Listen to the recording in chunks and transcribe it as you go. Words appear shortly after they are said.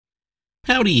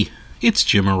Howdy, it's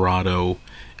Jim Arado,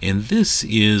 and this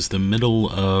is the middle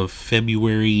of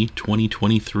February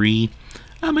 2023.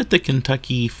 I'm at the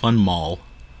Kentucky Fun Mall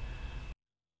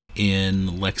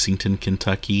in Lexington,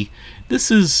 Kentucky.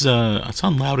 This is, it's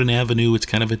on Loudon Avenue. It's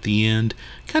kind of at the end,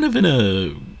 kind of in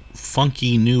a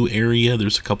funky new area.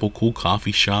 There's a couple cool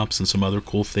coffee shops and some other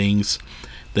cool things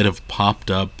that have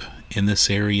popped up in this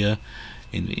area,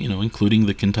 and including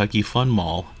the Kentucky Fun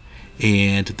Mall.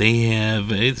 And they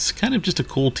have, it's kind of just a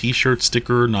cool t-shirt,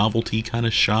 sticker, novelty kind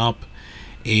of shop.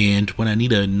 And when I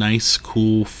need a nice,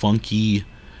 cool, funky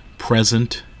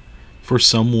present for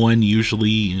someone,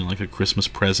 usually like a Christmas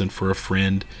present for a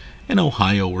friend in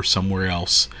Ohio or somewhere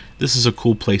else, this is a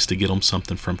cool place to get them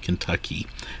something from Kentucky.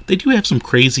 They do have some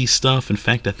crazy stuff. In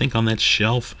fact, I think on that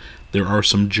shelf there are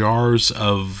some jars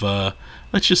of,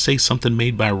 let's just say something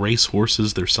made by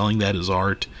racehorses. They're selling that as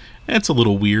art. That's a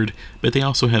little weird, but they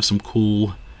also have some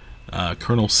cool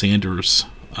Colonel Sanders,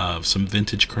 some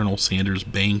vintage Colonel Sanders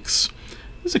banks.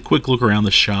 There's a quick look around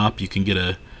the shop. You can get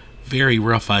a very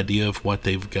rough idea of what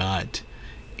they've got.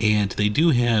 And they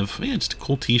do have just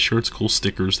cool t-shirts, cool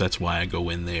stickers. That's why I go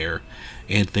in there.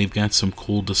 And they've got some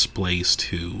cool displays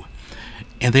too.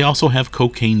 And they also have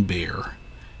Cocaine Bear.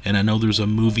 And I know there's a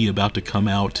movie about to come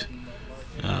out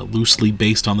loosely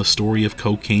based on the story of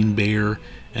Cocaine Bear.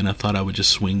 And I thought I would just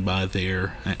swing by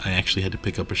there. I actually had to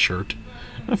pick up a shirt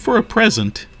for a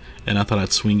present, and I thought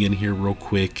I'd swing in here real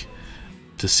quick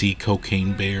to see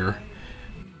Cocaine Bear.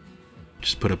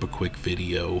 Just put up a quick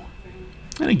video.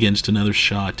 And again, just another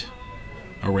shot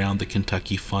around the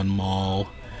Kentucky Fun Mall.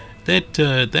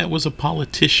 That was a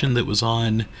politician that was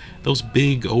on, those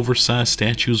big oversized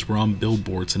statues were on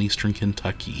billboards in eastern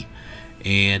Kentucky.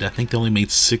 And I think they only made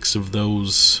 6 of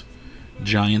those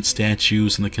giant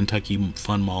statues, and the Kentucky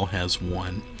Fun Mall has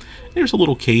one. There's a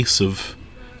little case of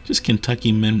just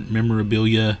Kentucky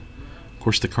memorabilia. Of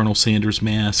course, the Colonel Sanders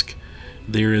mask.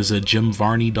 There is a Jim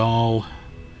Varney doll,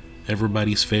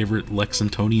 everybody's favorite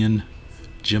Lexingtonian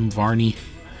Jim Varney.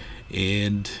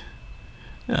 And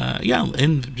yeah,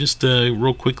 and just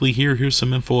real quickly here's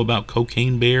some info about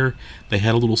Cocaine Bear. They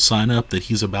had a little sign up that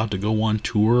he's about to go on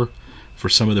tour for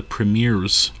some of the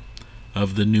premieres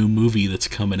of the new movie that's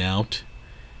coming out.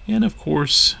 And of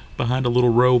course, behind a little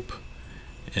rope,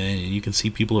 and you can see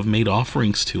people have made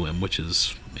offerings to him, which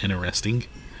is interesting.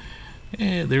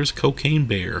 And there's Cocaine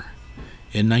Bear.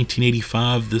 In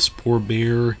 1985, this poor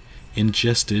bear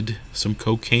ingested some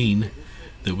cocaine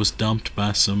that was dumped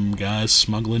by some guys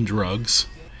smuggling drugs.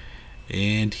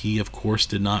 And he, of course,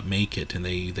 did not make it, and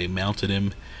they mounted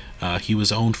him. He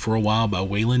was owned for a while by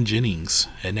Waylon Jennings,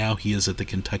 and now he is at the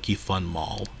Kentucky Fun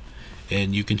Mall.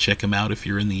 And you can check him out if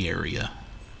you're in the area.